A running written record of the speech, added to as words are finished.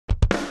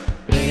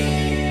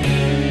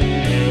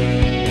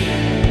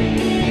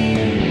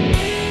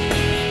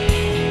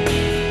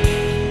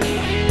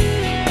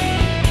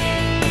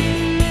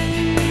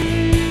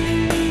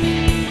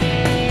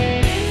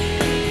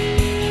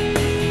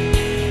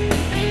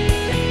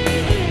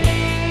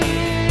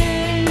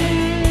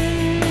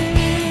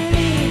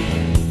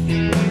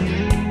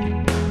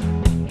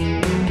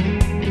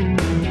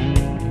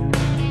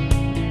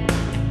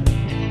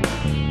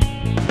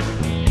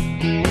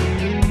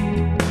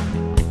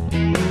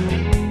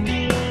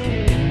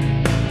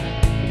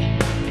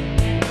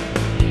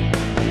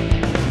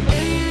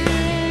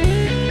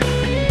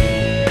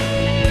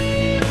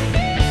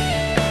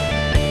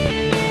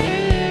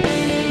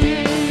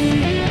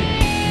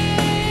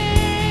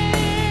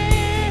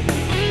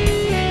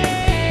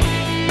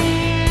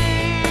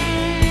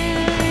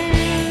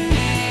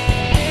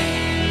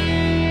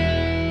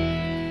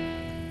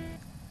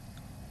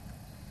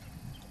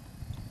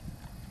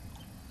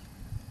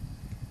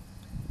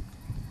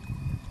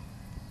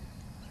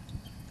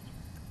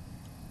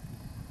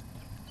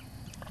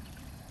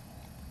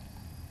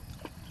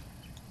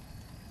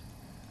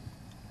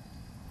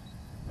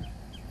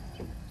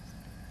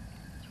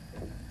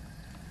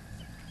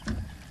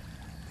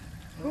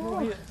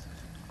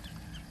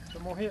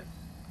I'm gonna hit.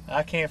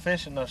 I can't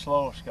fish it no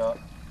slower, Scott.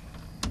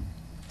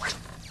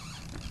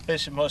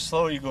 Fish it much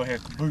slower, you're gonna hear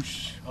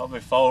kaboosh. I'll be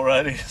fall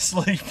right in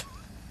asleep.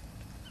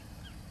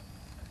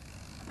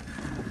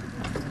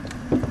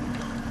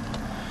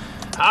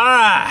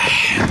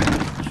 Alright,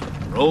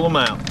 roll them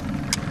out.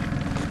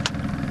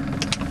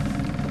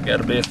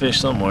 Gotta be a fish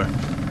somewhere.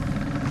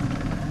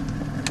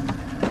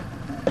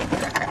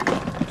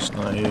 It's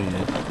not here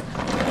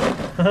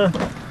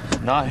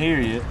yet. Not here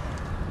yet.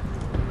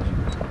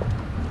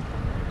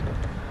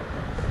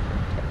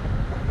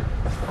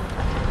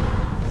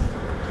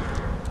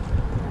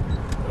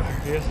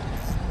 Yes.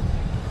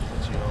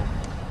 It's your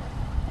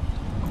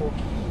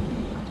Corky.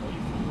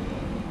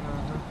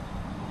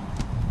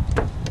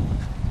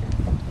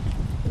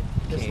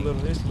 This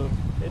little.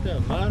 It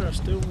doesn't matter, I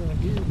still want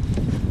to get it.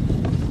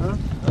 Huh?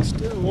 I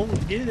still want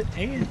to get it,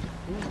 and it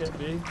ain't that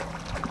big.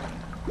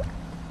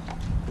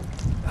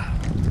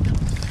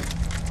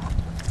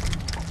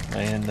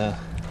 And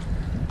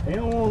he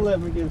don't want to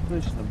let me get a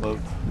fish in the boat.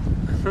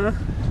 Huh?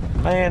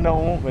 Man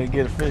don't want me to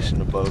get a fish in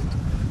the boat.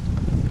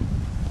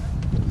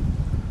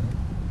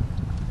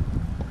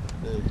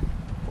 Dude,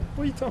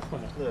 What are you talking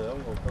about? look,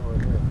 I'm gonna come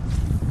right here.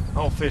 I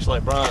don't fish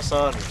like Brian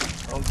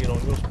Saunders. I don't get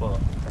on your spot.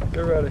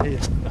 Go right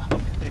ahead.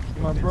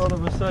 My brother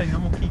was saying,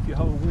 I'm gonna keep your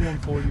hole warm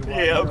for you.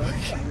 While Yeah,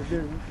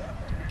 you're doing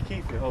it.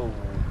 Keep your hole warm.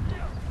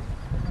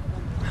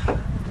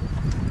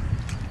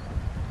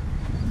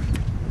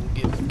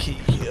 Get the key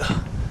here.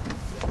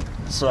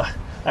 So I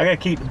gotta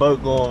keep the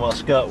boat going while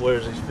Scott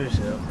wears these fish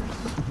out.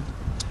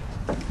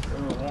 I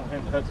don't want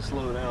him to have to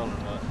slow down or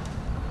not.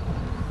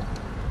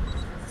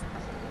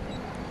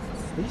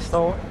 He's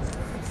starting.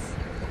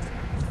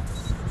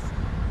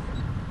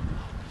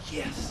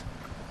 Yes.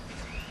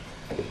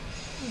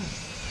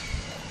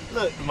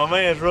 Look, my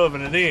man's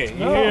rubbing it in.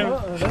 You No, hear him?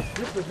 that's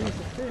just a decent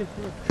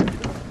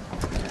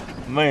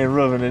fish. My man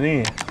rubbing it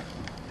in.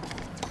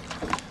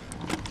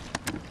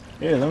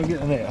 Yeah, let me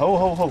get in there. Ho,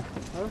 ho, ho.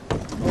 Huh?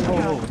 Ho,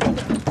 ho, ho. Look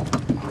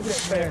at that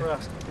fat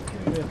rascal.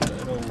 Give me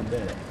that old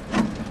dad.